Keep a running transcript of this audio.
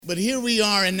But here we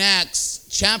are in Acts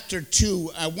chapter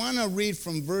 2. I want to read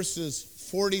from verses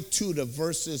 42 to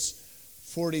verses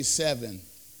 47.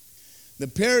 The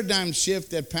paradigm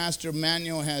shift that Pastor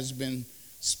Manuel has been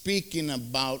speaking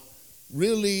about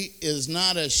really is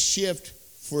not a shift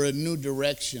for a new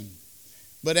direction.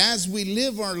 But as we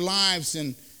live our lives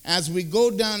and as we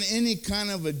go down any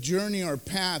kind of a journey or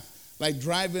path, like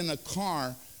driving a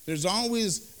car, there's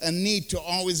always a need to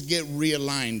always get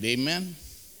realigned, amen?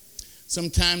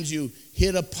 Sometimes you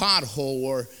hit a pothole,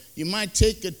 or you might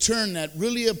take a turn that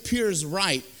really appears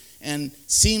right and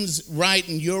seems right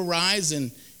in your eyes and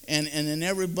in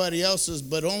everybody else's,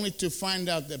 but only to find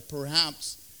out that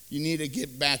perhaps you need to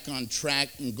get back on track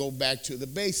and go back to the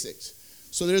basics.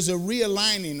 So there's a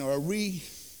realigning or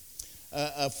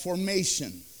a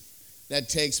formation that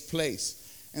takes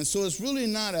place. And so it's really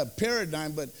not a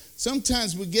paradigm, but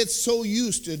sometimes we get so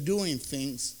used to doing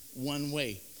things one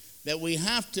way that we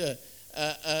have to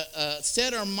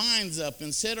set our minds up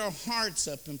and set our hearts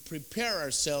up and prepare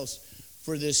ourselves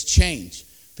for this change,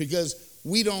 because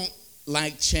we don't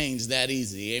like change that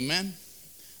easy, amen?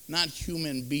 Not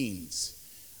human beings.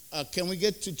 Can we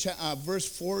get to verse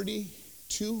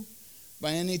 42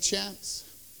 by any chance?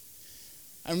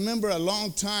 I remember a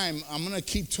long time, I'm going to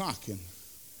keep talking.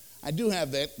 I do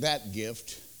have that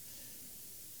gift.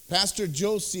 Pastor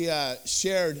Josie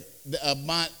shared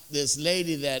about this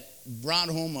lady that brought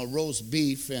home a roast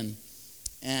beef,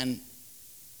 and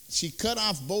she cut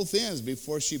off both ends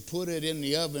before she put it in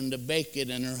the oven to bake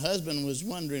it, and her husband was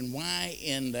wondering why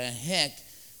in the heck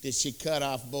did she cut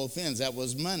off both ends. That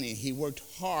was money. He worked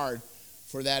hard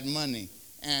for that money.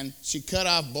 And she cut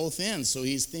off both ends, so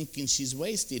he's thinking she's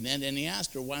wasting. And then he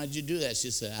asked her, why did you do that? She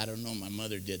said, I don't know, my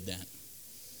mother did that.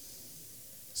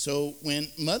 So when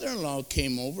mother-in-law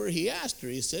came over, he asked her,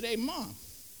 he said, hey, Mom,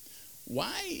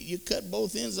 why you cut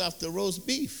both ends off the roast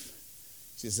beef?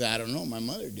 She said, I don't know, my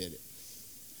mother did it.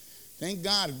 Thank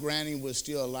God Granny was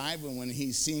still alive, and when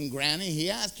he seen Granny, he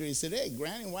asked her, he said, hey,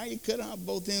 Granny, why you cut off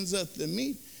both ends of the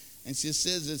meat? And she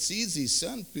says, it's easy,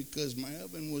 son, because my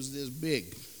oven was this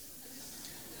big.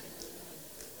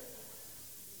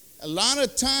 A lot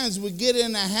of times we get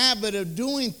in a habit of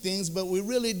doing things, but we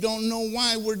really don't know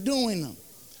why we're doing them.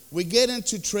 We get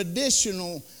into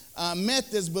traditional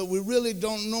methods, but we really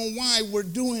don't know why we're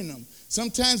doing them.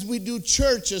 Sometimes we do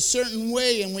church a certain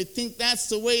way, and we think that's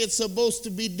the way it's supposed to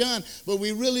be done, but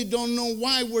we really don't know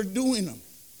why we're doing them.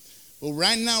 Well,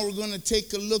 right now we're going to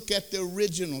take a look at the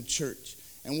original church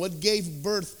and what gave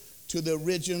birth to the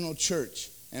original church.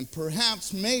 And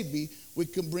perhaps maybe we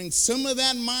can bring some of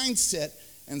that mindset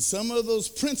and some of those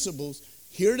principles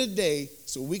here today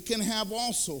so we can have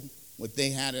also what they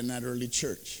had in that early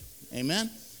church. Amen?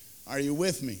 Are you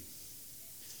with me?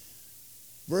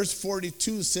 Verse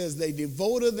 42 says, they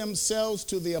devoted themselves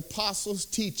to the apostles'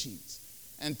 teachings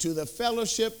and to the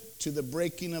fellowship, to the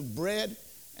breaking of bread,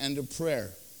 and to prayer.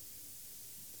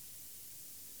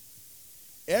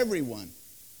 Everyone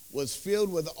was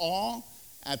filled with awe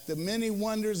at the many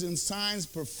wonders and signs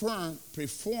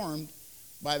performed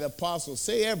by the apostles.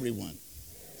 Say everyone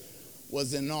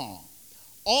was in awe.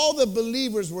 All the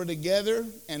believers were together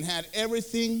and had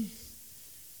everything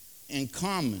in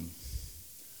common.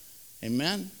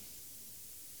 Amen.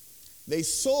 They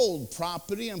sold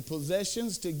property and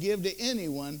possessions to give to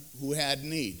anyone who had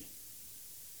need.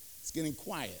 It's getting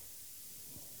quiet.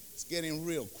 It's getting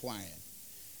real quiet.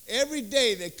 Every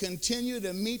day they continued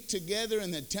to meet together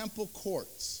in the temple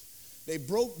courts. They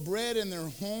broke bread in their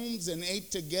homes and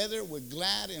ate together with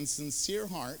glad and sincere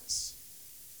hearts,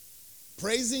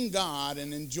 praising God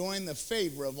and enjoying the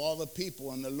favor of all the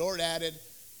people. And the Lord added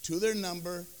to their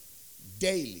number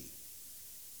daily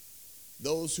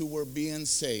those who were being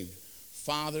saved.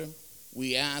 Father,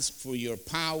 we ask for your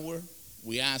power.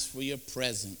 We ask for your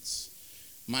presence.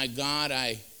 My God,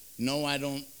 I know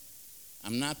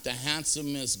I'm not the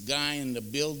handsomest guy in the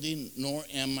building, nor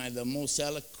am I the most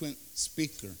eloquent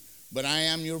speaker. But I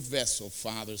am your vessel,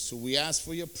 Father, so we ask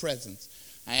for your presence.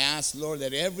 I ask, Lord,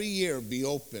 that every ear be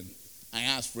open. I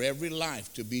ask for every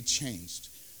life to be changed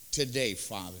today,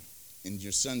 Father, in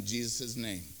your Son Jesus'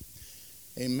 name.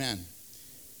 Amen.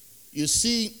 You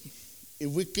see, if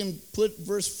we can put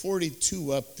verse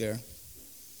 42 up there,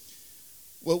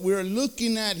 what we're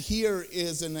looking at here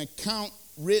is an account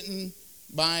written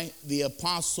by the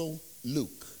Apostle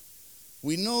Luke.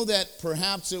 We know that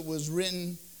perhaps it was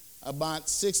written about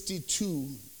 62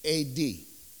 AD.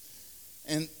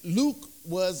 And Luke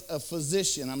was a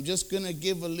physician. I'm just going to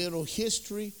give a little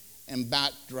history and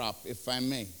backdrop, if I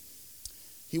may.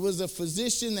 He was a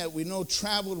physician that we know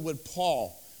traveled with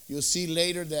Paul. You'll see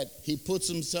later that he puts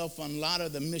himself on a lot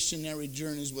of the missionary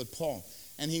journeys with Paul.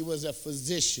 and he was a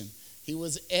physician. He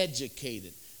was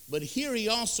educated. But here he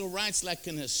also writes like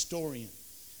an historian.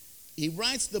 He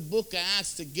writes the book of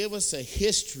Acts to give us a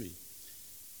history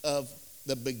of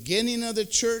the beginning of the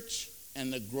church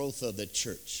and the growth of the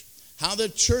church. How the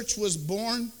church was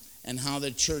born and how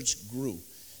the church grew.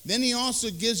 Then he also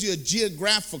gives you a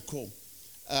geographical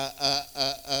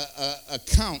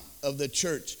account of the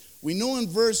church. We know in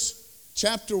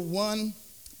chapter 1,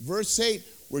 verse 8,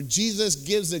 where Jesus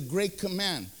gives a great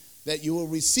command that you will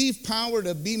receive power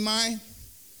to be my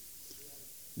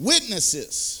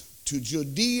witnesses to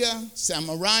Judea,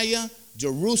 Samaria,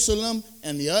 Jerusalem,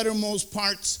 and the uttermost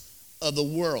parts of the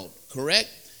world, correct?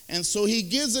 And so he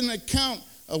gives an account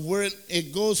of where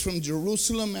it goes from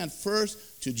Jerusalem at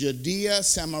first to Judea,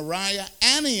 Samaria,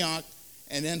 Antioch,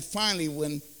 and then finally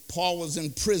when Paul was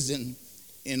in prison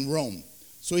in Rome.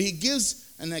 So he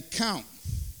gives an account.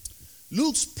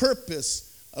 Luke's purpose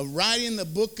of writing the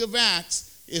book of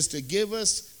Acts is to give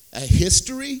us a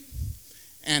history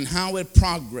and how it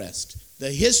progressed.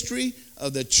 The history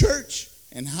of the church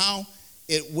and how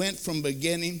it went from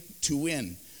beginning to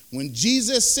end. When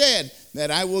Jesus said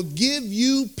that I will give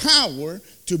you power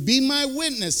to be my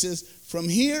witnesses from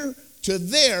here to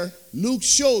there, Luke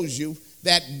shows you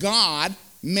that God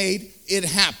made it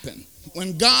happen.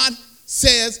 When God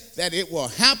says that it will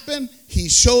happen, he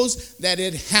shows that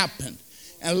it happened.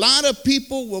 A lot of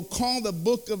people will call the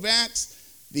book of Acts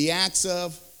the Acts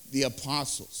of the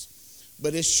Apostles.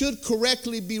 But it should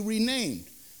correctly be renamed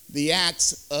the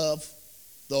Acts of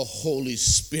the Holy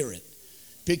Spirit.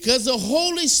 Because the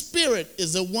Holy Spirit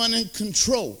is the one in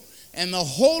control. And the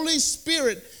Holy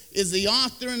Spirit is the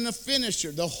author and the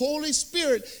finisher. The Holy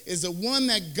Spirit is the one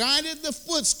that guided the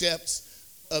footsteps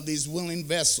of these willing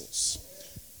vessels.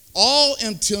 All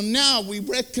until now, we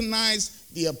recognize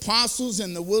the apostles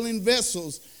and the willing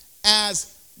vessels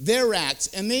as their acts.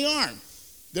 And they are.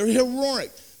 They're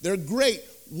heroic. They're great.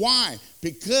 Why?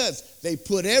 Because they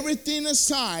put everything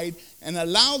aside and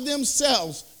allowed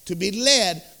themselves to be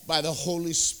led by the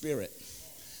Holy Spirit.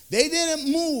 They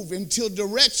didn't move until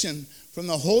direction from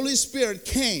the Holy Spirit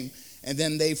came, and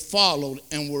then they followed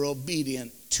and were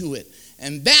obedient to it.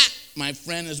 And that, my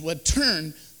friend, is what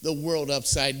turned the world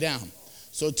upside down.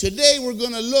 So today we're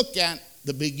going to look at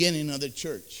the beginning of the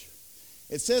church.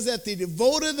 It says that they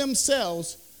devoted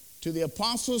themselves to the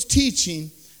apostles'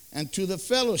 teaching and to the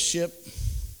fellowship.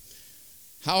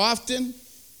 How often?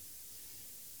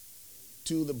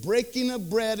 To the breaking of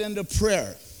bread and to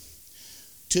prayer.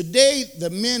 Today, the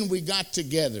men we got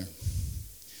together,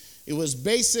 it was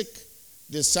basic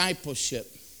discipleship.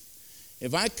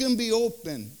 If I can be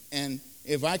open and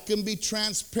if I can be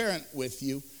transparent with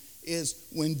you, is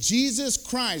when Jesus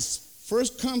Christ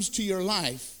first comes to your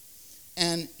life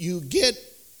and you get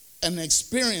an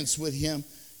experience with him,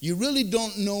 you really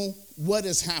don't know what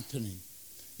is happening.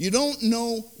 You don't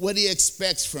know what he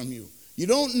expects from you. You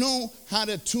don't know how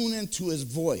to tune into his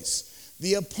voice.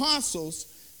 The apostles,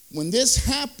 when this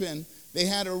happened, they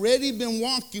had already been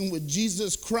walking with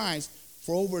Jesus Christ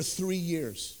for over 3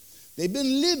 years. They've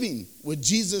been living with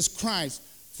Jesus Christ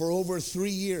for over 3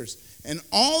 years. And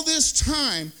all this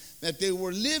time that they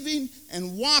were living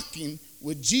and walking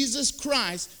with Jesus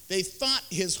Christ, they thought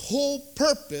his whole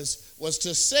purpose was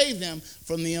to save them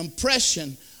from the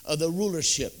oppression of the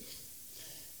rulership.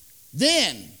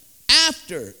 Then,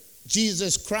 after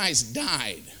Jesus Christ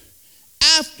died,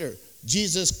 after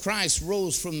Jesus Christ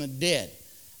rose from the dead,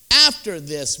 after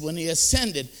this, when he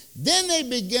ascended, then they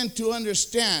began to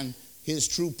understand his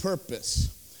true purpose.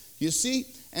 You see?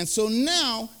 And so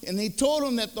now, and he told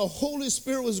them that the Holy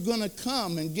Spirit was going to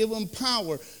come and give them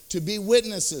power to be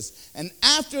witnesses. And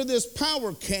after this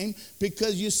power came,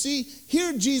 because you see,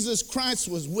 here Jesus Christ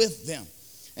was with them.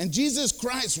 And Jesus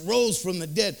Christ rose from the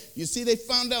dead. You see, they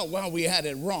found out, wow, we had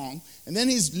it wrong. And then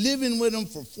he's living with them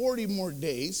for 40 more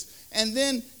days. And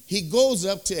then he goes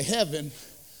up to heaven.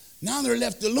 Now they're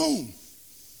left alone.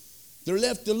 They're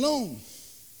left alone.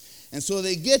 And so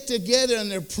they get together and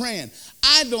they're praying.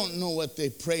 I don't know what they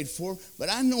prayed for, but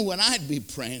I know what I'd be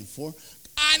praying for.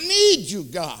 I need you,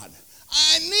 God.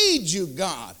 I need you,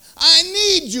 God. I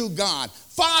need you, God.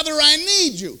 Father, I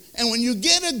need you. And when you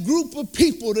get a group of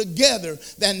people together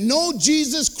that know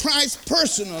Jesus Christ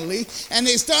personally, and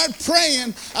they start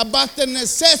praying about the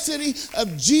necessity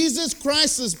of Jesus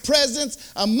Christ's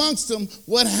presence amongst them,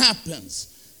 what happens?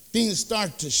 Things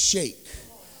start to shake.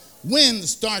 Winds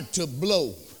start to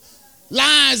blow.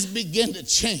 Lives begin to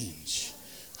change.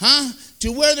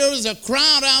 To where there was a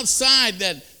crowd outside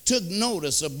that took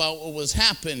notice about what was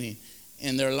happening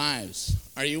in their lives.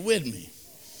 Are you with me?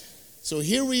 So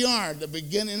here we are, the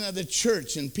beginning of the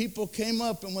church, and people came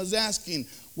up and was asking,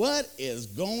 what is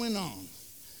going on?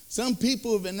 Some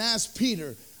people have been asked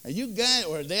Peter, are you guys,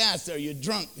 or they asked, are you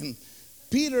drunk? And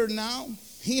Peter now,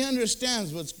 he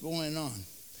understands what's going on.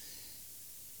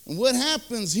 And what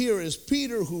happens here is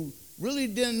Peter, who really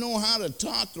didn't know how to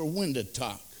talk or when to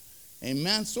talk.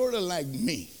 Amen? Sort of like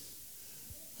me.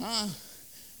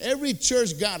 Every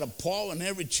church got a Paul and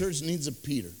every church needs a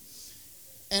Peter.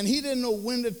 And he didn't know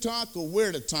when to talk or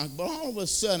where to talk, but all of a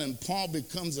sudden Paul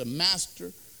becomes a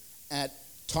master at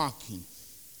talking.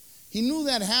 He knew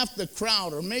that half the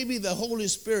crowd, or maybe the Holy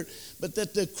Spirit, but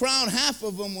that the crowd, half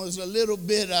of them was a little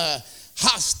bit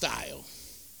hostile.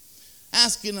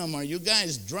 Asking them, are you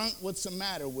guys drunk? What's the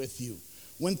matter with you?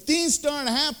 When things start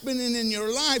happening in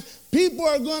your life, people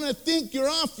are going to think you're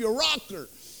off your rocker.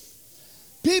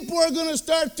 People are going to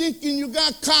start thinking you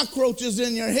got cockroaches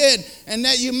in your head and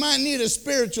that you might need a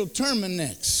spiritual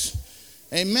Terminex.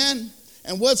 Amen?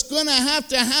 And what's going to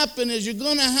happen is you're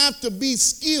going to have to be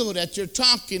skilled at your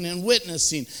talking and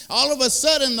witnessing. All of a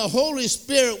sudden, the Holy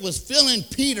Spirit was filling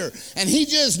Peter, and he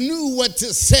just knew what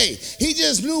to say. He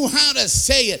just knew how to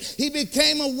say it. He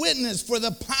became a witness for the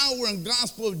power and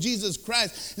gospel of Jesus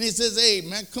Christ. And he says, hey,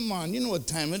 man, come on. You know what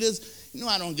time it is. You know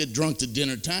I don't get drunk to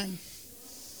dinner time.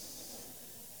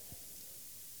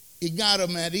 He got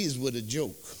him at ease with a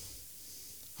joke.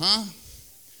 But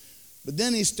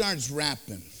then he starts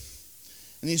rapping.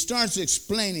 And he starts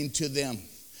explaining to them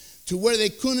to where they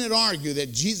couldn't argue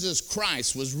that Jesus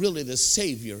Christ was really the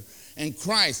Savior and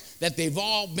Christ that they've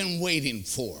all been waiting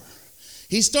for.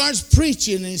 He starts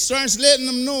preaching and he starts letting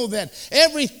them know that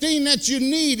everything that you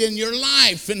need in your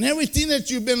life and everything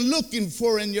that you've been looking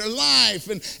for in your life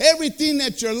and everything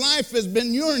that your life has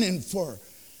been yearning for,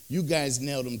 you guys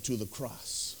nailed him to the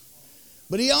cross.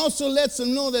 But he also lets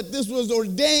them know that this was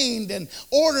ordained and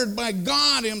ordered by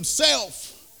God himself.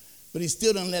 But he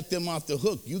still didn't let them off the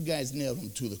hook. You guys nailed him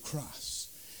to the cross.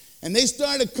 And they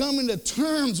started coming to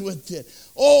terms with it.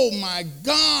 Oh my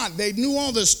God, they knew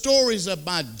all the stories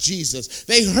about Jesus.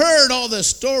 They heard all the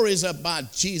stories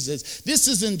about Jesus. This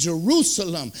is in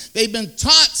Jerusalem. They've been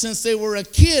taught since they were a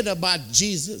kid about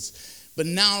Jesus. But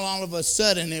now all of a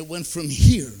sudden it went from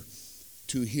here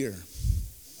to here.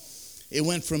 It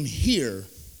went from here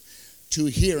to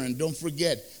here. And don't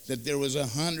forget that there was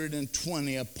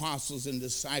 120 apostles and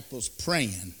disciples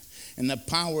praying. And the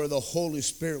power of the Holy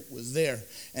Spirit was there.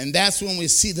 And that's when we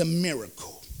see the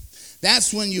miracle.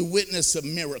 That's when you witness a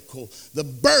miracle. The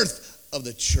birth of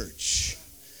the church.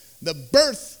 The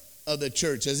birth of the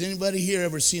church. Has anybody here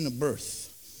ever seen a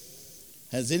birth?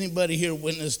 Has anybody here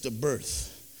witnessed a birth?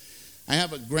 I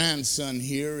have a grandson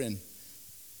here, and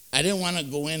I didn't want to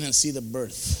go in and see the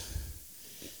birth.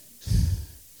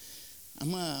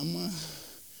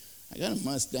 I got a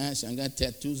mustache, I got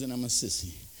tattoos, and I'm a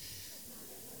sissy.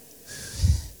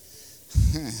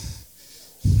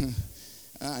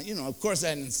 Of course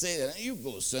I didn't say that. You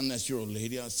go, son, that's your old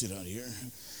lady. I'll sit out here.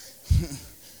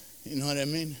 You know what I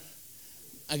mean?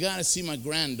 I got to see my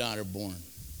granddaughter born.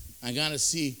 I got to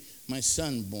see my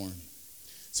son born.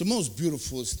 It's the most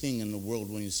beautiful thing in the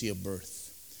world when you see a birth.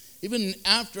 Even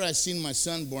after I seen my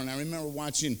son born, I remember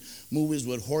watching movies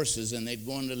with horses, and they'd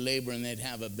go into labor and they'd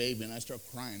have a baby, and I start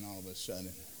crying all of a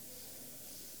sudden.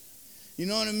 You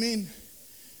know what I mean?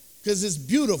 Because it's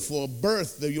beautiful, a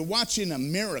birth. You're watching a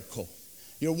miracle.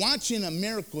 You're watching a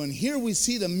miracle, and here we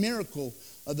see the miracle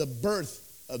of the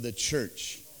birth of the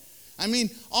church. I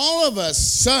mean, all of a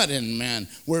sudden, man,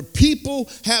 where people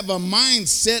have a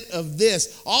mindset of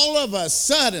this, all of a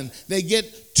sudden they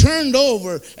get turned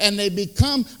over and they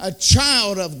become a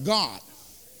child of God.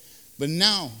 But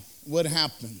now, what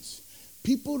happens?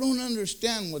 People don't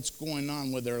understand what's going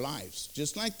on with their lives.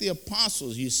 Just like the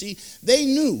apostles, you see, they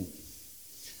knew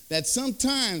that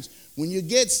sometimes when you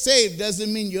get saved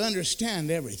doesn't mean you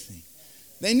understand everything.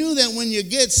 They knew that when you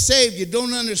get saved, you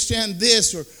don't understand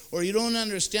this or you don't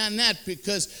understand that,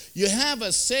 because you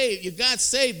got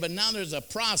saved, but now there's a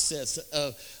process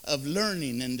of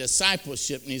learning, and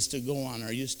discipleship needs to go on.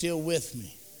 Are you still with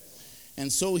me? And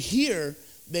so here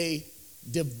they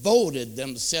devoted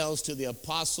themselves to the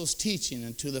apostles' teaching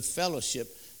and to the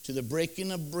fellowship, to the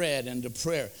breaking of bread and to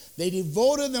prayer. They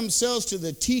devoted themselves to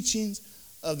the teachings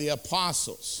of the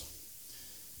apostles.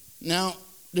 Now,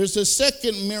 there's a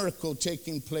second miracle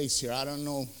taking place here. I don't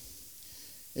know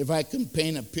if I can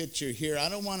paint a picture here. I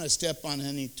don't want to step on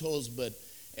any toes, but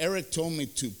Eric told me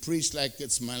to preach like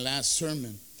it's my last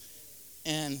sermon.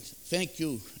 And thank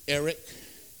you, Eric.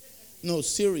 No,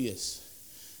 serious.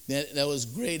 That was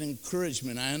great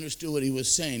encouragement. I understood what he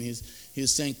was saying. He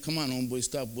was saying, come on, homeboy,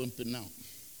 stop wimping out.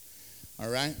 All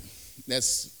right?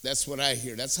 That's what I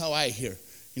hear. That's how I hear.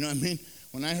 You know what I mean?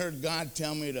 When I heard God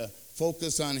tell me to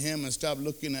focus on him and stop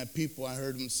looking at people, I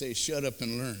heard him say, shut up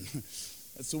and learn.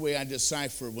 That's the way I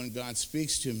decipher when God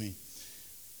speaks to me.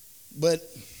 But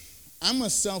I'm a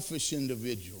selfish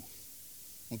individual,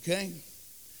 okay?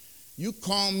 You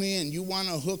call me and you want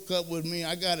to hook up with me,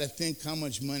 I got to think how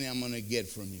much money I'm going to get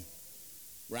from you,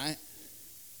 right?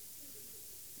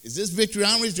 Is this Victory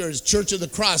Outreach or is Church of the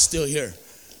Cross still here?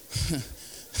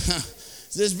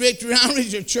 Is this Victory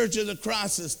Outreach or Church of the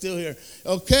Cross is still here?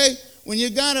 Okay? When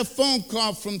you got a phone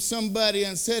call from somebody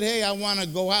and said, hey, I want to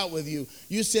go out with you,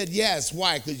 you said yes.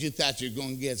 Why? Because you thought you were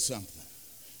going to get something.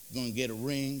 Going to get a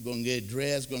ring, going to get a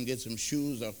dress, going to get some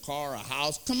shoes, a car, a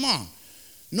house. Come on.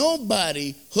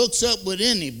 Nobody hooks up with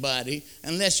anybody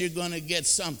unless you're going to get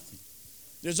something.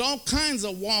 There's all kinds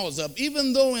of walls up,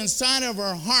 even though inside of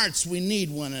our hearts we need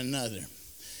one another.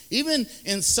 Even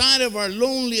inside of our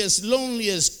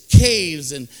loneliest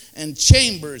caves and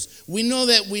chambers, we know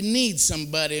that we need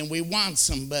somebody and we want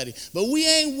somebody. But we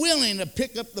ain't willing to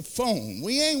pick up the phone.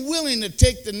 We ain't willing to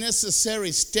take the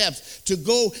necessary steps to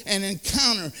go and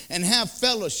encounter and have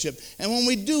fellowship. And when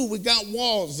we do, we got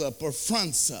walls up or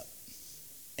fronts up.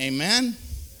 Amen?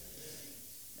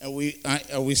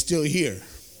 Are we still here?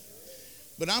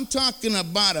 But I'm talking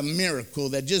about a miracle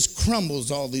that just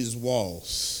crumbles all these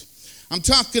walls. I'm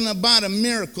talking about a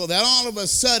miracle that all of a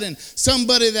sudden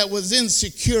somebody that was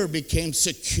insecure became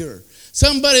secure.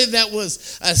 Somebody that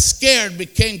was scared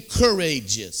became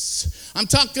courageous. I'm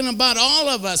talking about all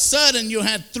of a sudden you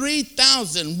had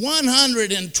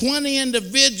 3,120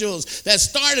 individuals that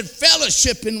started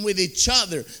fellowshipping with each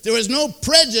other. There was no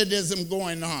prejudice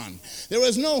going on. There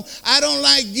was no, I don't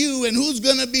like you, and who's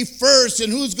going to be first,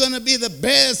 and who's going to be the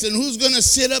best, and who's going to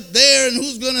sit up there, and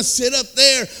who's going to sit up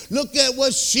there. Look at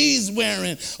what she's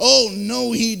wearing. Oh,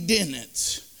 no, he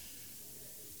didn't.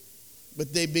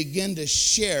 But they began to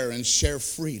share and share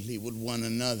freely with one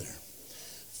another.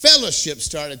 Fellowship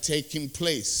started taking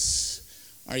place.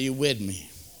 Are you with me?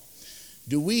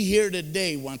 Do we here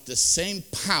today want the same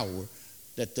power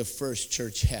that the first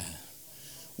church had?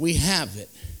 We have it.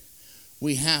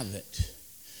 We have it.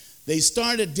 They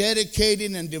started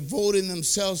dedicating and devoting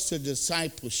themselves to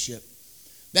discipleship.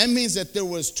 That means that there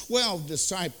was 12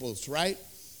 disciples, right?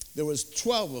 There was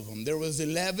 12 of them. There was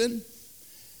 11.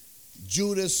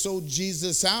 Judas sold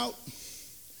Jesus out.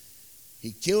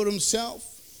 He killed himself.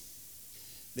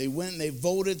 They went and they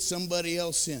voted somebody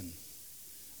else in.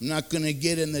 I'm not going to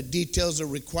get in the details or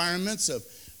requirements of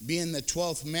being the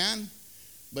 12th man,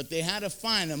 but they had to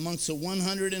find amongst the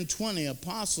 120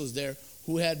 apostles there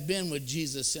who had been with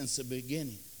Jesus since the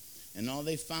beginning. And all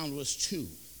they found was 2.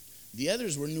 The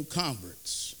others were new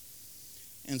converts.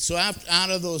 And so out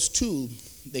of those 2,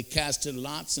 they casted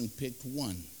lots and picked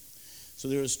 1. So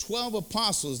there was 12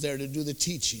 apostles there to do the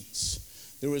teachings.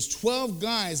 There was 12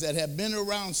 guys that had been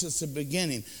around since the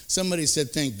beginning. Somebody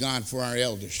said, thank God for our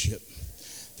eldership.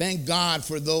 Thank God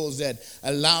for those that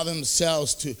allow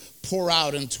themselves to pour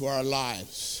out into our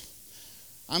lives.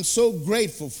 I'm so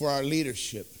grateful for our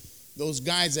leadership. Those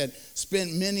guys that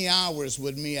spent many hours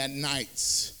with me at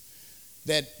nights,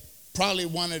 that probably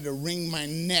wanted to wring my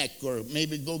neck or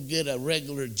maybe go get a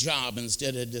regular job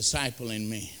instead of discipling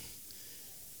me.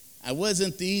 I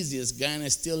wasn't the easiest guy, and I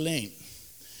still ain't.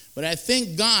 But I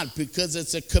thank God because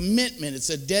it's a commitment,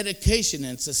 it's a dedication,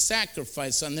 and it's a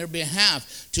sacrifice on their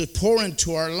behalf to pour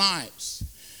into our lives.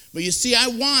 But you see, I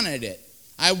wanted it.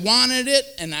 I wanted it,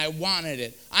 and I wanted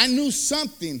it. I knew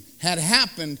something had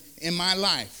happened in my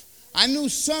life. I knew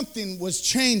something was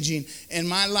changing in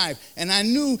my life. And I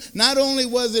knew not only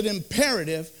was it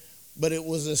imperative, but it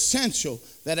was essential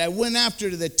that I went after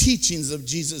the teachings of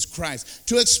Jesus Christ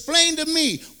to explain to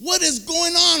me what is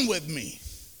going on with me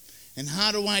and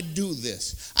how do I do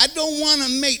this. I don't want to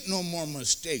make no more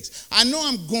mistakes. I know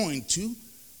I'm going to,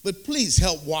 but please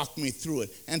help walk me through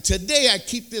it. And today I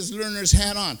keep this learner's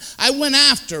hat on. I went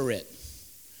after it.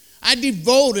 I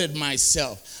devoted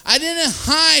myself. I didn't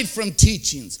hide from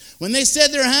teachings. When they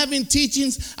said they're having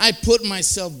teachings, I put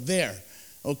myself there.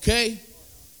 Okay?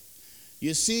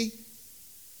 You see?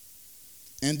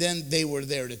 And then they were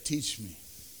there to teach me.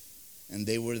 And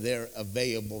they were there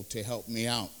available to help me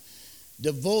out.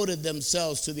 Devoted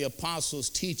themselves to the apostles'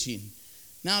 teaching.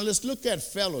 Now let's look at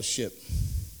fellowship.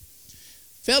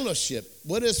 Fellowship.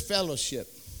 What is fellowship?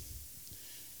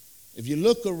 If you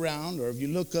look around, or if you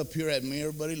look up here at me,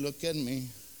 everybody look at me,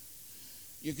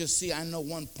 you can see I know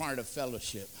one part of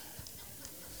fellowship.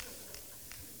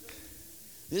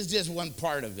 This is just one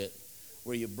part of it,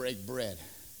 where you break bread.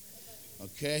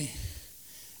 Okay?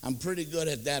 I'm pretty good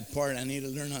at that part. I need to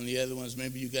learn on the other ones.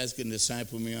 Maybe you guys can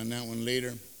disciple me on that one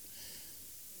later.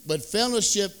 But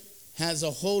fellowship has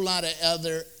a whole lot of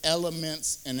other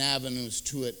elements and avenues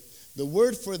to it The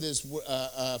word for this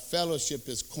fellowship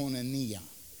is koinonia.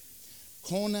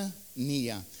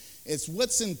 Koinonia. It's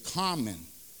what's in common.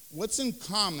 What's in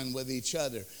common with each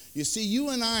other. You see, you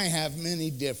and I have many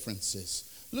differences.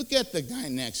 Look at the guy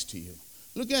next to you.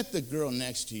 Look at the girl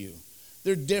next to you.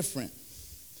 They're different.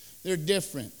 They're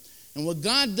different. And what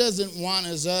God doesn't want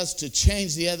is us to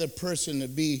change the other person to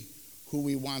be who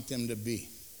we want them to be.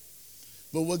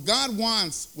 But what God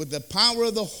wants with the power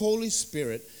of the Holy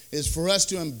Spirit is for us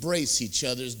to embrace each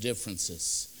other's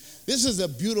differences. This is a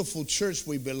beautiful church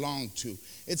we belong to.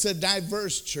 It's a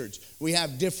diverse church. We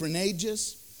have different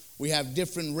ages. We have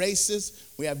different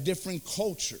races. We have different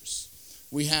cultures.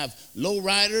 We have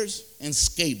lowriders and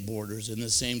skateboarders in the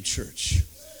same church.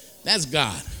 That's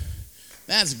God.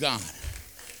 That's God.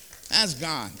 That's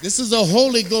God. This is a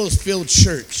Holy Ghost-filled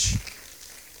church.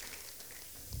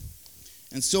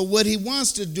 And so what he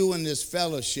wants to do in this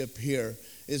fellowship here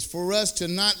is for us to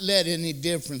not let any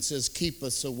differences keep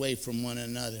us away from one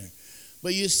another.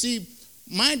 But you see,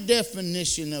 my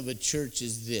definition of a church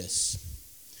is this.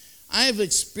 I have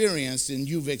experienced, and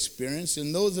you've experienced,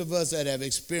 and those of us that have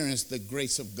experienced the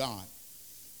grace of God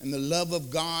and the love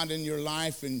of God in your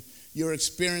life and your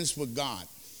experience with God.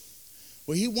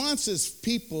 Well, he wants his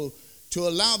people to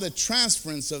allow the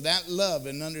transference of that love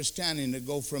and understanding to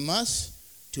go from us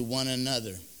to one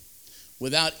another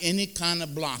without any kind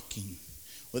of blocking,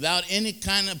 without any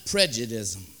kind of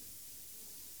prejudice,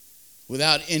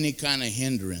 without any kind of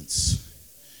hindrance.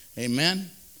 Amen?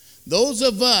 Those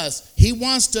of us, he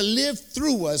wants to live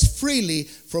through us freely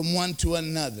from one to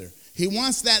another. He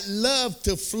wants that love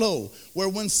to flow, where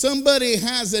when somebody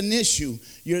has an issue,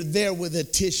 you're there with a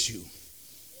tissue.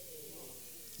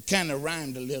 Kind of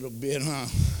rhymed a little bit, huh?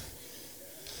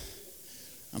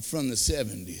 I'm from the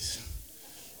 70s.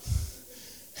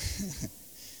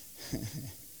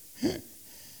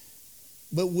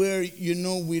 But where,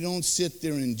 we don't sit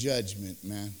there in judgment,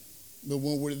 man. But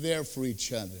when we're there for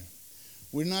each other,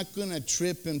 we're not going to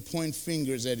trip and point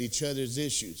fingers at each other's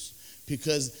issues,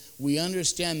 because we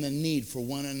understand the need for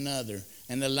one another,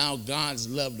 and allow God's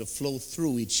love to flow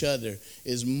through each other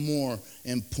is more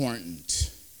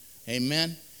important.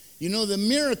 Amen? The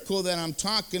miracle that I'm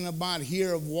talking about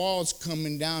here of walls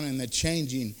coming down and the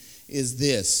changing is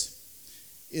this,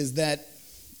 is that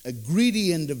a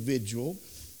greedy individual,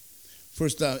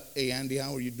 first off, hey, Andy,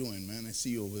 how are you doing, man? I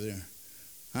see you over there.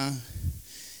 Huh?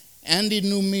 Andy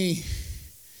knew me.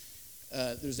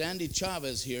 There's Andy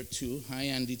Chavez here, too. Hi,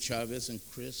 Andy Chavez and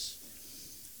Chris.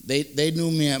 They knew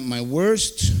me at my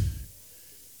worst,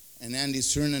 and Andy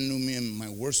Cerna knew me in my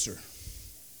worser.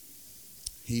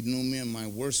 He knew me in my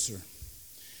worser.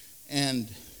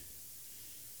 And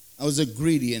I was a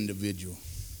greedy individual,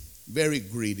 very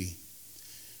greedy.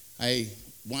 I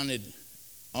wanted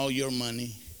all your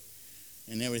money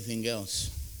and everything else.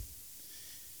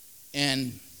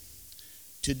 And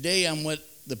today I'm what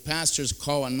the pastors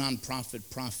call a nonprofit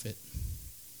prophet.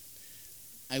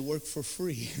 I work for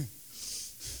free.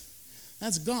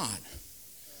 That's God.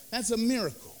 That's a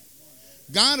miracle.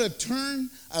 God will turn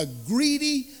a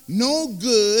greedy, no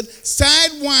good,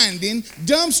 sidewinding,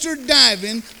 dumpster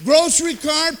diving, grocery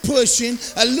cart pushing,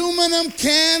 aluminum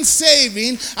can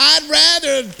saving, I'd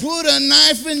rather put a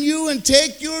knife in you and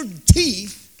take your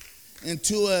teeth,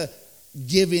 into a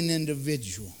giving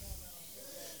individual.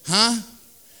 Huh?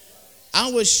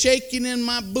 I was shaking in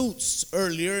my boots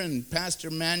earlier, and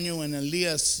Pastor Manuel and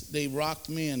Elias, they rocked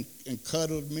me and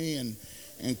cuddled me and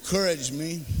encouraged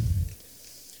me.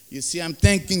 You see, I'm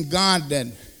thanking God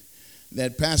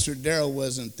that Pastor Darrell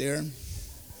wasn't there.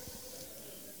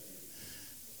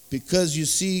 Because you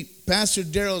see, Pastor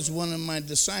Darrell's one of my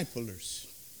disciplers.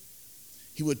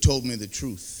 He would have told me the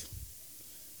truth.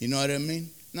 You know what I mean?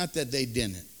 Not that they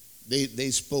didn't.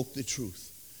 They spoke the truth.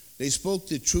 They spoke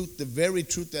the truth, the very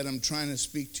truth that I'm trying to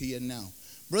speak to you now.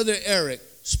 Brother Eric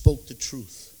spoke the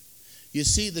truth. You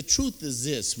see, the truth is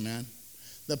this, man.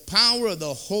 The power of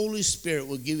the Holy Spirit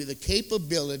will give you the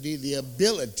capability, the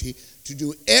ability to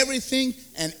do everything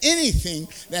and anything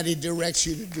that he directs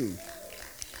you to do.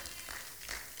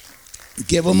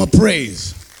 Give him a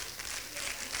praise.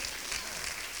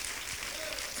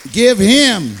 Give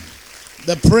him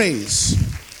the praise.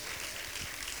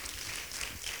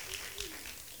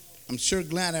 I'm sure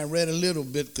glad I read a little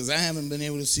bit, because I haven't been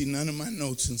able to see none of my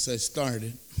notes since I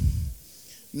started.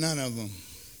 None of them.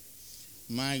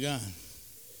 My God.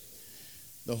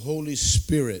 The Holy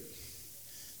Spirit.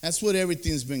 That's what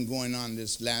everything's been going on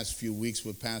this last few weeks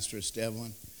with Pastor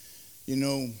Esteban.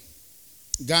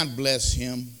 God bless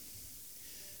him.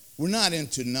 We're not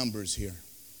into numbers here.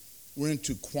 We're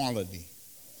into quality.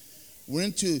 We're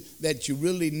into that you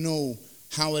really know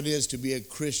how it is to be a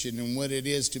Christian and what it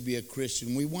is to be a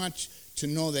Christian. We want to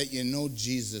know that you know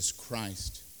Jesus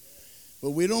Christ.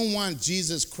 But we don't want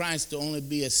Jesus Christ to only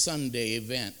be a Sunday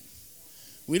event.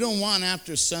 We don't want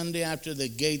after Sunday, after the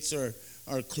gates are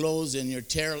closed and your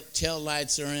tail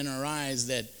lights are in our eyes,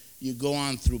 that you go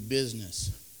on through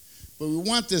business. But we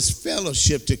want this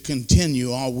fellowship to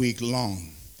continue all week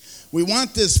long. We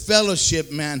want this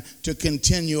fellowship, man, to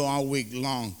continue all week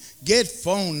long. Get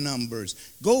phone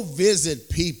numbers. Go visit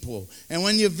people. And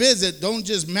when you visit, don't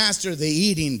just master the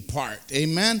eating part,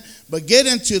 amen? But get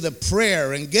into the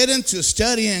prayer and get into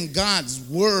studying God's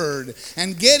word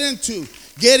and getting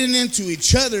into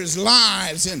each other's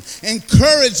lives and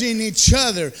encouraging each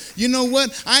other. You know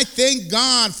what? I thank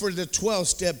God for the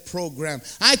 12-step program.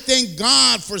 I thank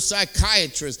God for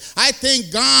psychiatrists. I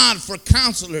thank God for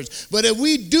counselors. But if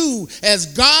we do as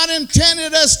God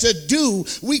intended us to do,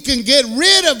 we can get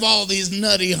rid of all these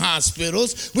nutty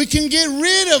hospitals. We can get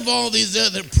rid of all these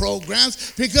other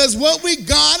programs, because what we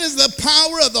got is the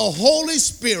power of the Holy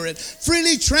Spirit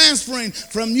freely transferring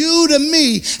from you to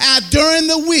me during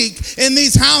the week in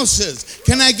these houses.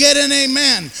 Can I get an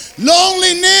amen?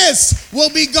 Loneliness will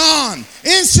be gone.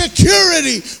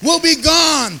 Insecurity will be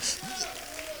gone.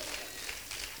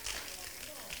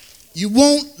 You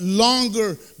won't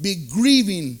longer be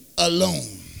grieving alone.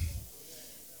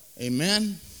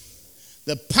 Amen.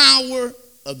 The power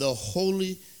of the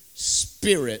Holy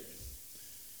Spirit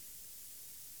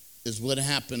is what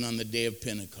happened on the day of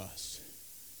Pentecost,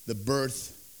 the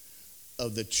birth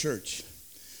of the church.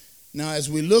 Now, as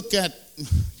we look at, you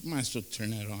might as well turn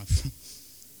that off.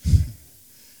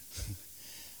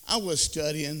 I was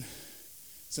studying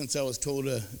since I was told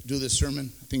to do this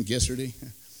sermon, I think yesterday.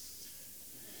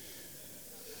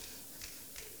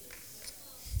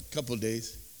 A couple of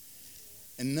days.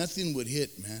 And nothing would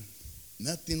hit, man.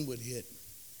 Nothing would hit.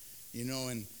 You know,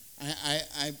 and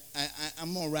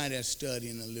I'm all right at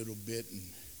studying a little bit.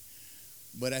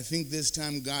 But I think this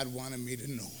time God wanted me to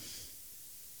know.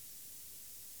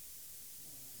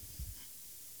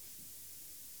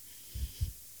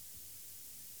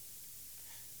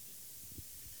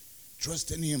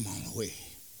 Trust in Him all the way.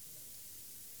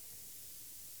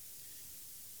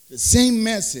 The same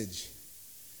message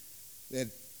that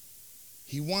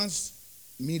He wants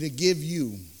me to give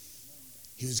you,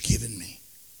 He was giving me.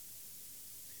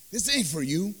 This ain't for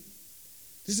you.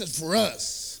 This is for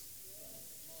us.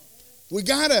 We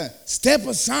got to step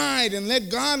aside and let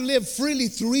God live freely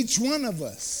through each one of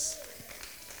us.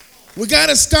 We got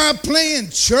to stop playing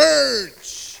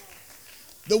church.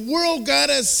 The world got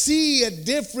to see a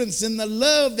difference in the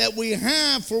love that we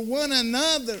have for one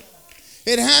another.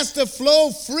 It has to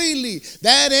flow freely.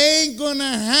 That ain't going to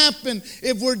happen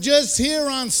if we're just here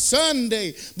on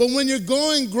Sunday. But when you're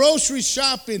going grocery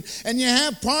shopping and you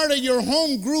have part of your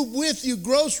home group with you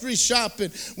grocery shopping,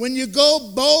 when you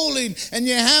go bowling and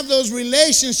you have those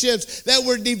relationships that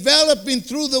we're developing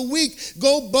through the week,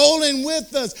 go bowling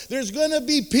with us. There's going to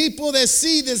be people that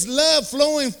see this love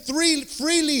flowing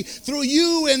freely through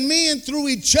you and me and through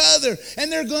each other,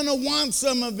 and they're going to want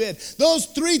some of it. Those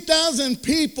 3,000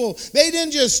 people, they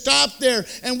didn't just stop there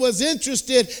and was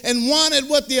interested and wanted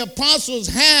what the apostles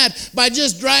had by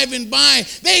just driving by.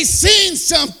 They seen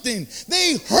something.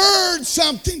 They heard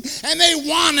something, and they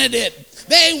wanted it.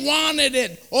 They wanted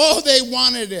it. Oh, they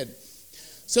wanted it.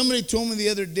 Somebody told me the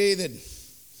other day that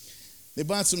they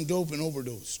bought some dope and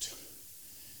overdosed.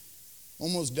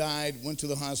 Almost died, went to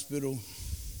the hospital.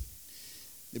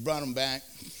 They brought him back.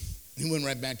 He went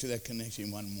right back to that connection.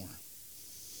 He wanted more.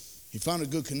 He found a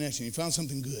good connection. He found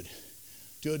something good.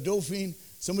 To a dope fiend,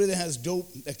 somebody that has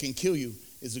dope that can kill you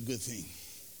is a good thing.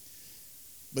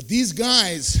 But these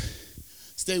guys,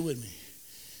 stay with me.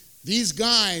 These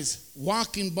guys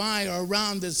walking by or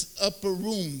around this upper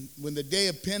room when the day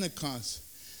of Pentecost,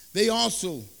 they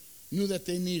also knew that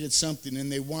they needed something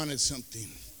and they wanted something.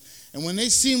 And when they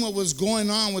seen what was going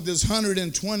on with this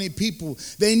 120 people,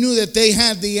 they knew that they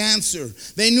had the answer.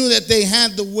 They knew that they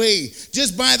had the way.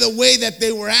 Just by the way that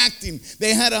they were acting,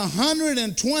 they had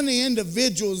 120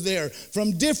 individuals there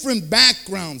from different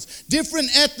backgrounds, different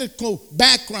ethical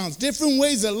backgrounds, different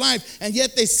ways of life, and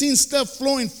yet they seen stuff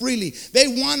flowing freely. They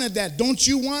wanted that. Don't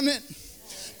you want it?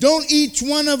 Don't each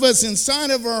one of us inside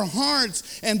of our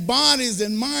hearts and bodies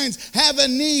and minds have a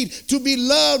need to be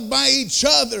loved by each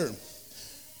other?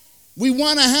 We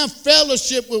want to have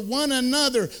fellowship with one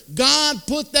another. God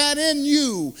put that in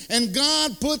you, and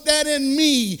God put that in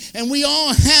me, and we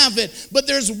all have it. But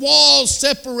there's walls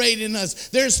separating us.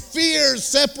 There's fears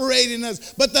separating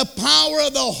us. But the power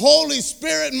of the Holy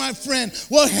Spirit, my friend,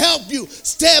 will help you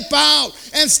step out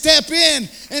and step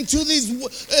into these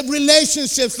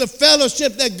relationships, the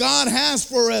fellowship that God has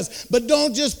for us. But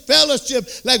don't just fellowship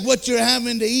like what you're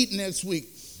having to eat next week.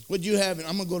 What you having?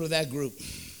 I'm going to go to that group.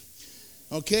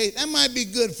 Okay, that might be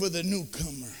good for the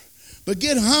newcomer. But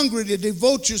get hungry to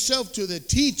devote yourself to the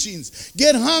teachings.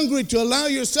 Get hungry to allow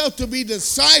yourself to be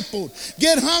discipled.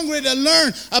 Get hungry to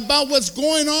learn about what's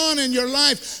going on in your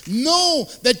life. Know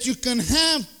that you can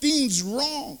have things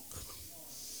wrong.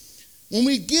 When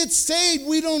we get saved,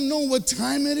 we don't know what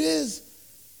time it is.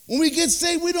 When we get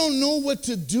saved, we don't know what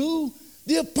to do.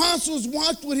 The apostles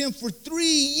walked with him for 3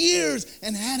 years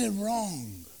and had it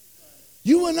wrong.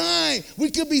 You and I,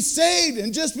 we could be saved,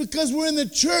 and just because we're in the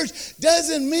church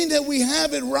doesn't mean that we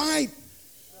have it right.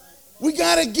 We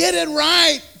got to get it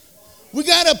right. We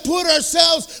got to put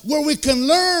ourselves where we can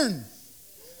learn.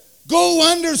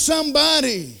 Go under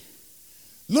somebody.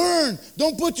 Learn.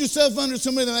 Don't put yourself under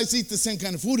somebody that likes to eat the same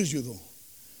kind of food as you, though.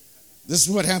 This is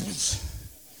what happens.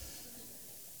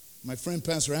 My friend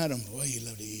Pastor Adam, boy, he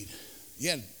loved to eat. He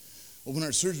had open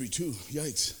heart surgery too.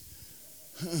 Yikes.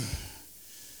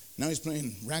 Now he's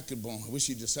playing racquetball. I wish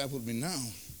he discipled me now.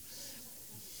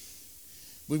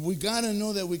 But we got to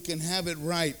know that we can have it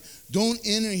right. Don't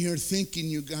enter here thinking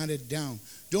you got it down.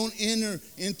 Don't enter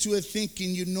into it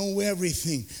thinking you know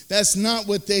everything. That's not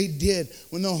what they did.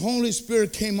 When the Holy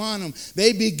Spirit came on them,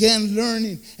 they began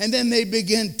learning, and then they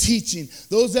began teaching.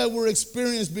 Those that were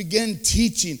experienced began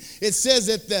teaching. It says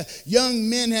that the young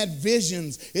men had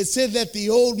visions. It said that the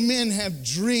old men have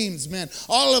dreams, man.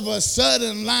 All of a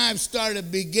sudden, lives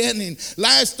started beginning.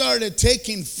 Lives started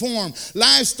taking form.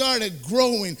 Lives started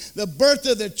growing. The birth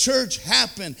of the church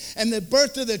happened, and the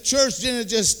birth of the church didn't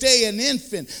just stay an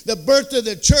infant. The birth of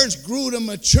the church grew to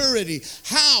maturity.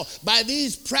 How? By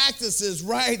these practices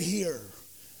right here.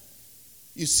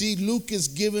 You see, Luke is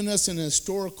giving us an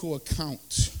historical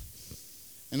account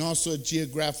and also a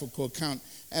geographical account.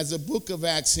 As the book of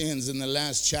Acts ends in the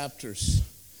last chapters,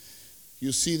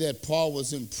 you see that Paul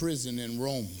was in prison in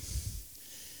Rome.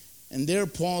 And there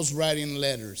Paul's writing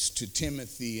letters to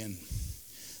Timothy, and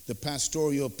the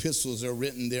pastoral epistles are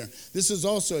written there. This is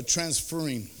also a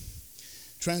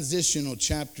transitional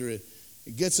chapter.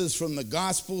 It gets us from the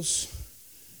Gospels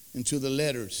into the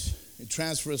letters. It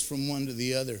transfers from one to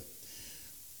the other.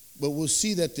 But we'll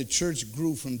see that the church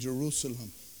grew from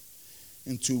Jerusalem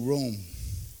into Rome.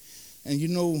 And you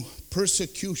know,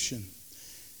 persecution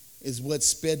is what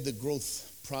sped the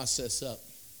growth process up.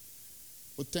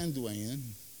 What time do I end?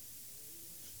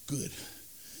 Good.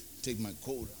 Take my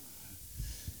coat off.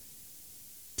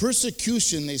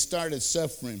 Persecution, they started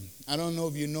suffering. I don't know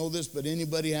if you know this, but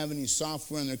anybody have any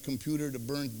software on their computer to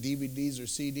burn DVDs or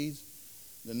CDs?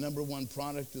 The number one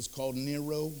product is called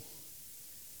Nero.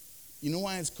 You know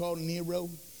why it's called Nero?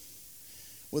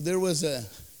 Well, there was an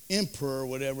emperor or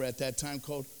whatever at that time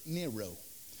called Nero.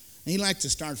 And he liked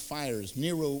to start fires.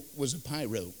 Nero was a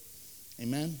pyro.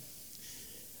 Amen?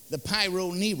 The pyro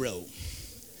Nero.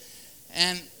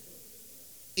 And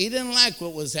he didn't like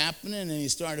what was happening, and he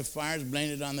started fires,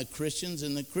 blamed it on the Christians,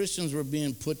 and the Christians were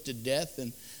being put to death,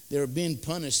 and they were being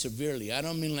punished severely. I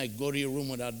don't mean like go to your room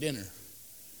without dinner.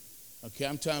 Okay,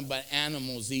 I'm talking about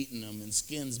animals eating them and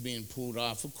skins being pulled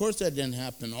off. Of course, that didn't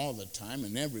happen all the time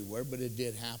and everywhere, but it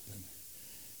did happen.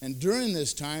 And during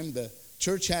this time, the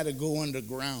church had to go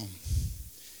underground,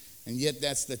 and yet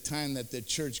that's the time that the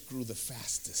church grew the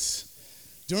fastest.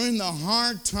 During the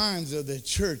hard times of the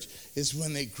church is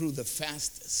when they grew the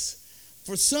fastest.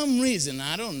 For some reason,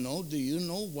 I don't know. Do you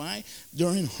know why?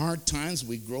 During hard times,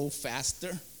 we grow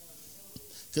faster.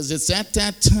 Because it's at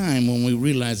that time when we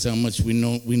realize how much we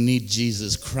need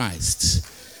Jesus Christ.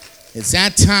 It's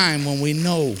that time when we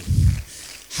know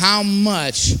how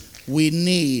much we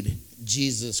need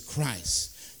Jesus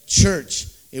Christ. Church,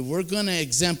 if we're going to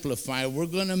exemplify, we're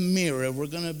going to mirror, we're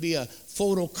going to be a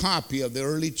photocopy of the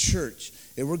early church,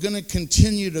 if we're going to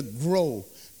continue to grow,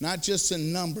 not just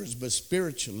in numbers, but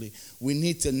spiritually, we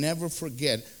need to never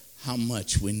forget how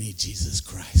much we need Jesus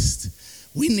Christ.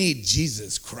 We need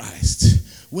Jesus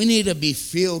Christ. We need to be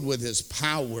filled with his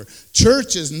power.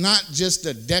 Church is not just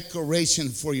a decoration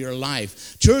for your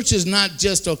life. Church is not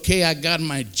just, okay, I got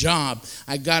my job,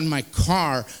 I got my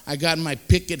car, I got my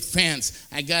picket fence,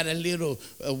 I got a little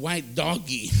white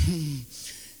doggy.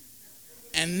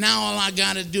 And now all I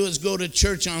got to do is go to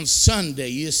church on Sunday.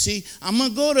 You see, I'm going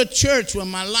to go to church when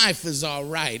my life is all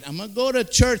right. I'm going to go to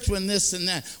church when this and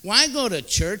that. Why go to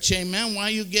church, amen? Why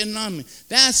are you getting on me?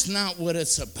 That's not what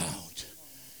it's about.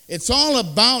 It's all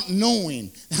about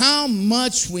knowing how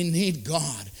much we need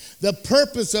God. The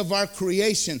purpose of our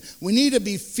creation. We need to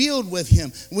be filled with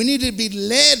Him. We need to be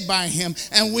led by Him.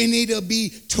 And we need to be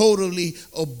totally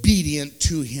obedient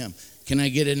to Him. Can I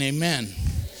get an amen?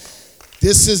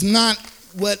 This is not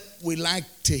what we like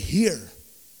to hear.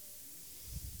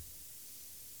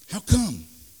 How come?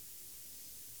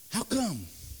 How come?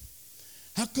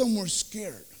 How come we're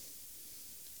scared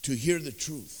to hear the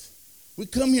truth? We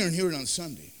come here and hear it on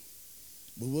Sunday.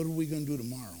 But what are we going to do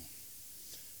tomorrow?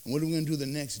 And what are we going to do the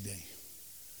next day?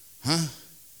 Huh?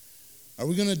 Are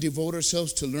we going to devote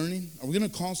ourselves to learning? Are we going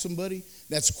to call somebody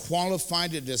that's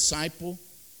qualified to disciple?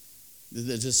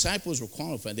 The disciples were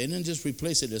qualified. They didn't just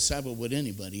replace a disciple with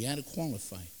anybody. You had to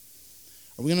qualify.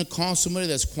 Are we going to call somebody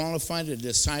that's qualified to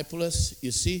disciple us?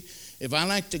 You see, if I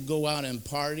like to go out and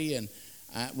party, and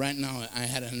right now I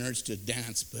had an urge to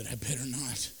dance, but I better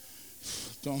not.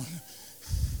 Don't.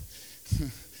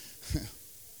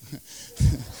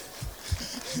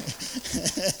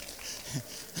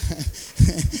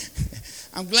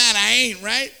 I'm glad I ain't,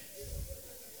 right?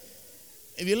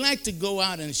 If you like to go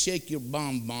out and shake your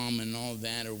bomb and all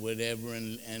that or whatever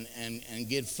and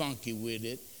get funky with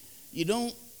it, you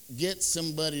don't get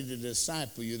somebody to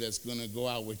disciple you that's going to go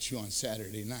out with you on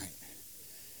Saturday night.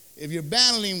 If you're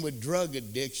battling with drug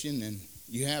addiction and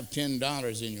you have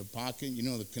 $10 in your pocket, you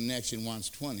know the connection wants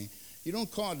 20, you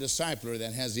don't call a discipler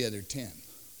that has the other 10.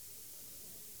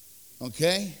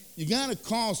 Okay? You got to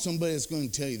call somebody that's going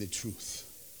to tell you the truth.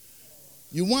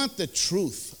 You want the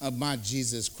truth about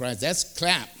Jesus Christ. That's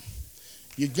clap.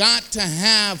 You got to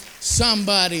have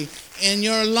somebody in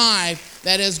your life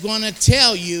that is going to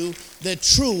tell you the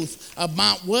truth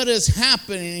about what is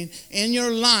happening in your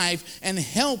life and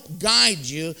help guide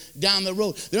you down the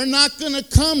road. They're not going to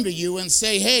come to you and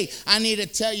say, hey, I need to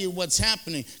tell you what's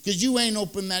happening, because you ain't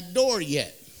opened that door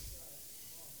yet.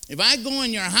 If I go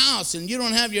in your house and you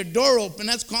don't have your door open,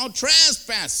 that's called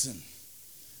trespassing.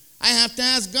 I have to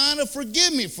ask God to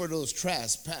forgive me for those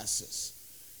trespasses.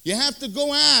 You have to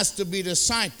go ask to be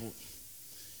discipled.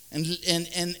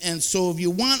 And so if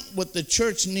you want what the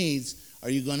church needs, are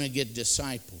you going to get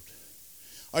discipled?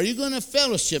 Are you going to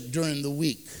fellowship during the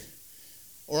week?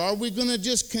 Or are we going to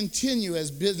just continue as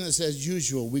business as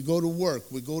usual? We go to work,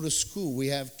 we go to school, we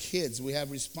have kids, we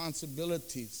have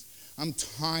responsibilities. I'm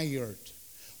tired.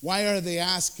 Why are they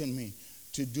asking me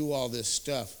to do all this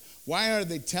stuff? Why are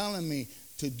they telling me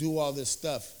to do all this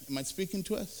stuff? Am I speaking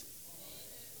to us?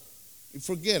 You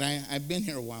forget, I've been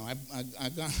here a while.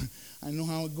 I know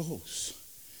how it goes.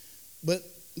 But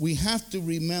we have to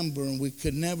remember, and we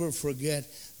could never forget,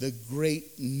 the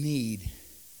great need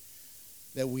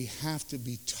that we have to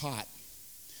be taught.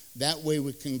 That way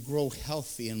we can grow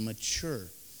healthy and mature.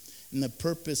 And the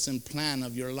purpose and plan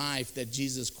of your life that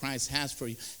Jesus Christ has for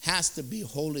you has to be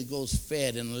Holy Ghost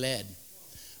fed and led.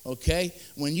 Okay?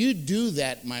 When you do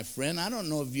that, my friend, I don't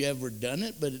know if you ever done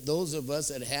it, but those of us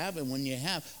that have, and when you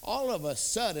have, all of a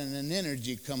sudden an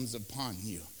energy comes upon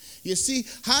you. You see,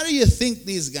 how do you think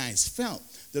these guys felt?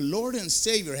 The Lord and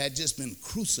Savior had just been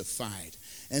crucified.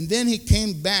 And then he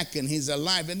came back and he's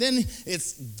alive. And then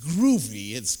it's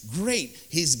groovy. It's great.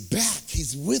 He's back.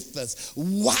 He's with us.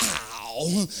 Wow.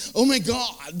 Oh my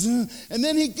God. And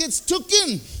then he gets took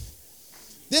in.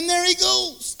 Then there he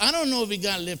goes. I don't know if he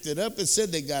got lifted up. It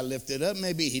said they got lifted up.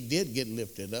 Maybe he did get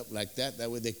lifted up like that. That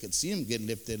way they could see him get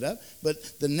lifted up.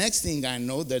 But the next thing I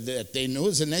know that they know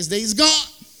is the next day he's gone.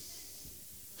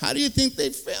 How do you think they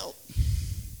felt?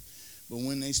 But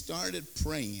when they started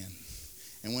praying,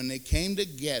 and when they came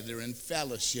together in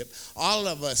fellowship, all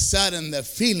of a sudden the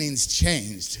feelings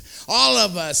changed. All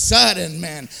of a sudden,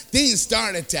 man, things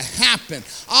started to happen.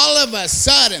 All of a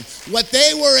sudden, what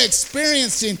they were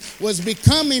experiencing was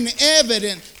becoming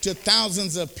evident to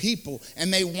thousands of people,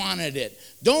 and they wanted it.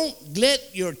 Don't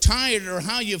let your tired or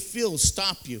how you feel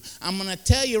stop you. I'm going to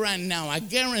tell you right now, I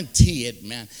guarantee it,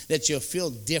 man, that you'll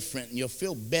feel different and you'll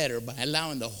feel better by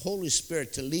allowing the Holy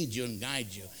Spirit to lead you and guide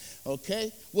you.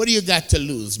 Okay? What do you got to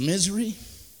lose? Misery?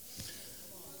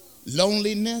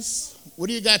 Loneliness? What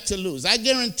do you got to lose? I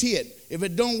guarantee it. If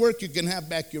it don't work, you can have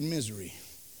back your misery.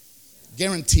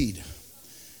 Guaranteed.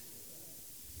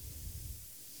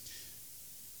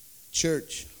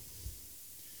 Church,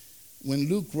 when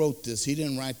Luke wrote this, he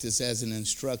didn't write this as an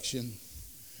instruction,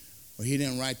 or he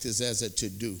didn't write this as a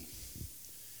to-do.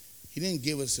 He didn't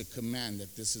give us a command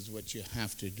that this is what you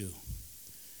have to do.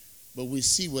 But we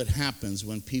see what happens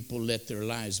when people let their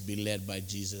lives be led by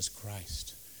Jesus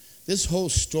Christ. This whole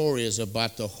story is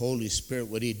about the Holy Spirit,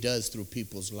 what he does through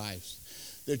people's lives.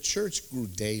 The church grew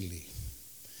daily.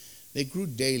 They grew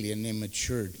daily and they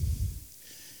matured.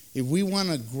 If we want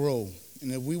to grow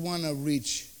and if we want to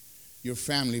reach your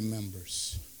family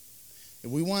members,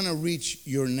 if we want to reach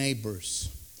your neighbors,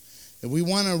 if we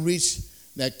want to reach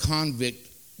that convict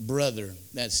brother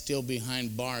that's still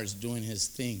behind bars doing his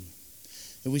thing,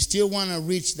 if we still want to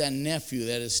reach that nephew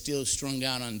that is still strung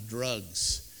out on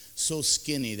drugs, so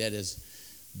skinny that his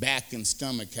back and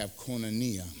stomach have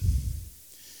koinonia,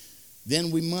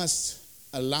 then we must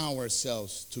allow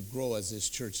ourselves to grow as this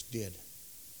church did.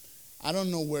 I don't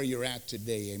know where you're at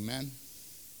today, amen?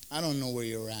 I don't know where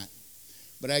you're at.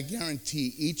 But I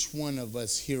guarantee each one of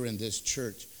us here in this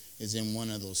church is in one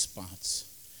of those spots.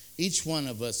 Each one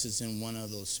of us is in one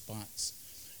of those spots.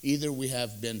 Either we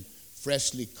have been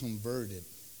freshly converted,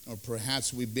 or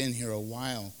perhaps we've been here a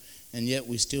while, and yet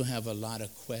we still have a lot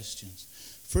of questions.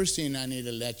 First thing I need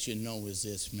to let you know is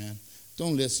this, man.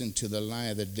 Don't listen to the lie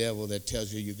of the devil that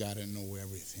tells you got to know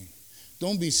everything.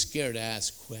 Don't be scared to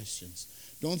ask questions.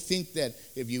 Don't think that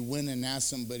if you went and asked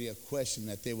somebody a question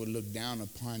that they would look down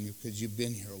upon you because you've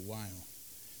been here a while.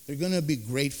 They're going to be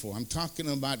grateful. I'm talking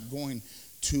about going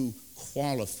to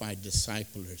qualified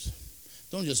disciplers.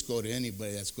 Don't just go to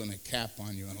anybody that's going to cap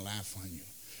on you and laugh on you.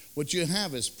 What you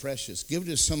have is precious. Give it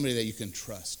to somebody that you can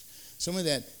trust. Somebody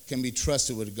that can be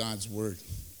trusted with God's word.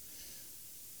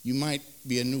 You might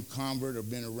be a new convert or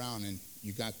been around and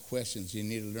you got questions you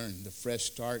need to learn. The fresh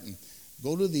start. And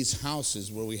go to these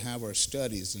houses where we have our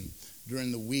studies and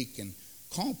during the week and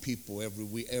call people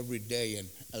every day and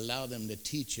allow them to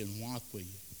teach and walk with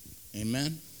you.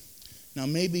 Amen? Now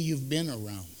maybe you've been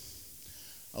around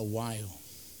a while.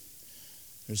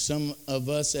 There's some of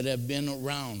us that have been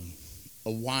around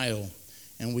a while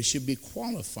and we should be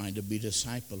qualified to be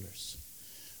disciplers.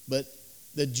 But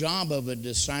the job of a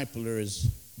discipler is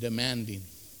demanding.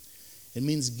 It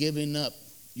means giving up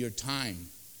your time.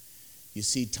 You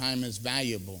see, time is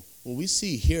valuable. Well, we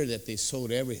see here that they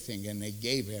sold everything and they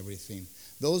gave everything.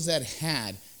 Those that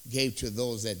had gave to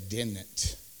those that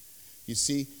didn't. You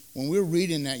see, when we were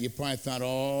reading that, you probably thought,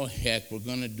 oh, heck, we're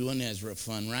going to do an Ezra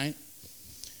fund, right?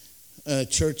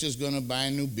 Church is going to buy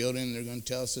a new building. They're going to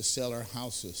tell us to sell our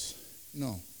houses.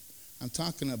 No, I'm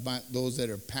talking about those that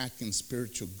are packing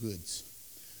spiritual goods.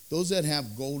 Those that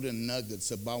have golden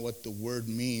nuggets about what the word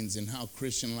means and how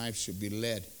Christian life should be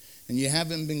led. And you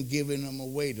haven't been giving them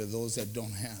away to those that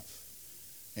don't have.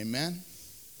 Amen?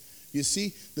 You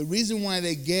see, the reason why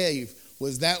they gave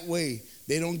was that way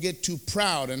they don't get too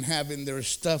proud and having their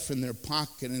stuff in their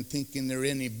pocket and thinking they're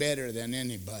any better than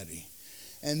anybody.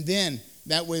 And then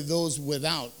that way those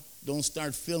without don't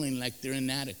start feeling like they're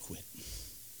inadequate.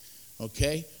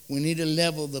 Okay? We need to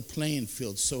level the playing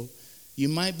field. So you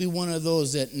might be one of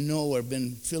those that know or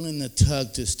been feeling the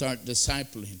tug to start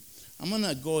discipling. I'm going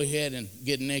to go ahead and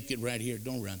get naked right here.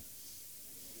 Don't run.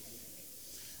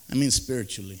 I mean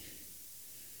spiritually.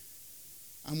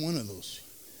 I'm one of those.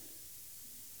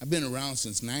 I've been around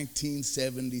since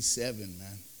 1977,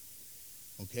 man.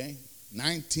 Okay?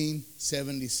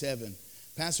 1977.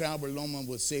 Pastor Albert Loma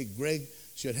would say Greg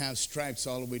should have stripes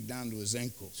all the way down to his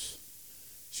ankles.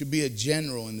 Should be a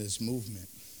general in this movement.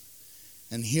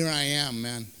 And here I am,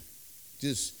 man,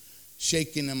 just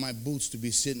shaking in my boots to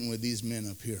be sitting with these men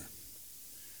up here.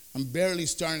 I'm barely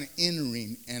starting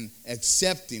entering and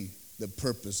accepting the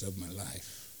purpose of my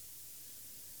life.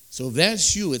 So if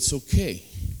that's you, it's okay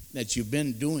that you've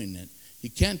been doing it. You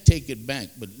can't take it back,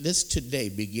 but let's today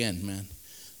begin, man.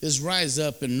 Let's rise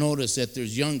up and notice that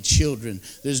there's young children.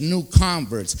 There's new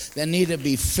converts that need to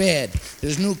be fed.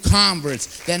 There's new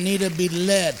converts that need to be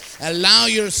led. Allow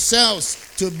yourselves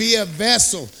to be a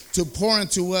vessel to pour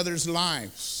into others'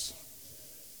 lives.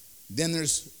 Then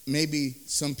there's maybe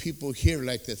some people here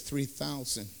like the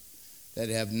 3,000 that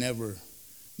have never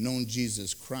known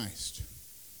Jesus Christ.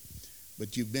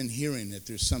 But you've been hearing that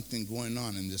there's something going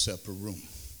on in this upper room.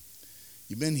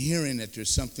 You've been hearing that there's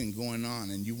something going on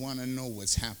and you want to know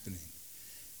what's happening.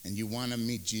 And you want to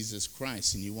meet Jesus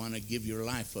Christ and you want to give your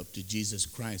life up to Jesus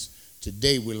Christ.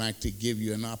 Today we'd like to give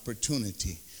you an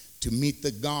opportunity to meet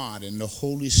the God and the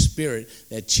Holy Spirit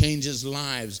that changes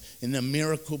lives in the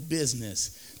miracle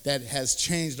business that has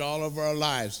changed all of our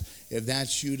lives. If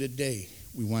that's you today,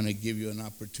 we want to give you an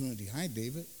opportunity. Hi,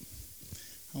 David.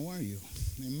 How are you?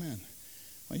 Amen.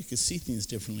 Well, you can see things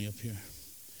differently up here.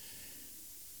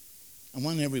 I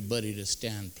want everybody to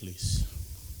stand, please.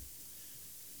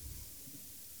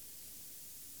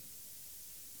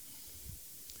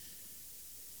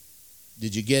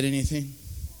 Did you get anything?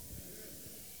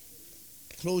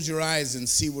 Close your eyes and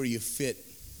see where you fit.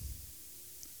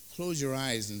 Close your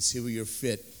eyes and see where you're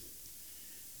fit.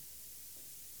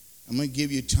 I'm going to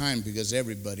give you time because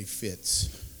everybody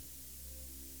fits.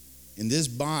 In this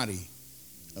body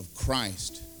of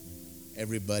Christ,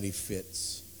 everybody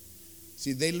fits.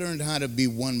 See, they learned how to be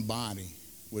one body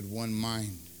with one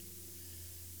mind.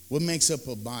 What makes up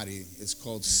a body is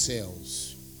called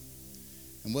cells.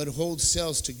 And what holds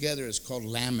cells together is called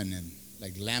laminin,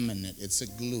 like laminate. It's a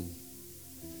glue.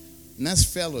 And that's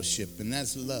fellowship, and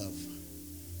that's love.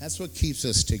 That's what keeps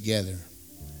us together.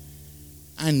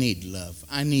 I need love.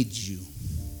 I need you.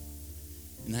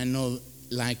 And I know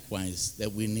likewise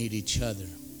that we need each other.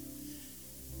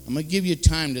 I'm going to give you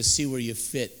time to see where you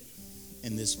fit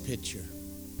in this picture.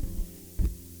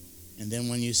 And then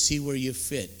when you see where you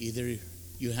fit, either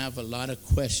you have a lot of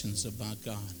questions about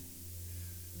God,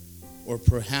 or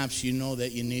perhaps you know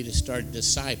that you need to start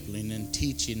discipling and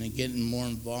teaching and getting more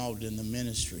involved in the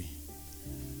ministry.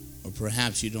 Or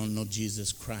perhaps you don't know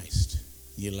Jesus Christ.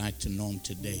 You'd like to know him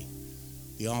today.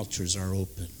 The altars are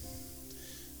open.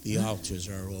 The altars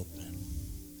are open.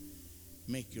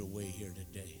 Make your way here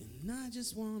today. And I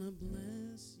just want to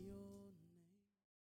bless you.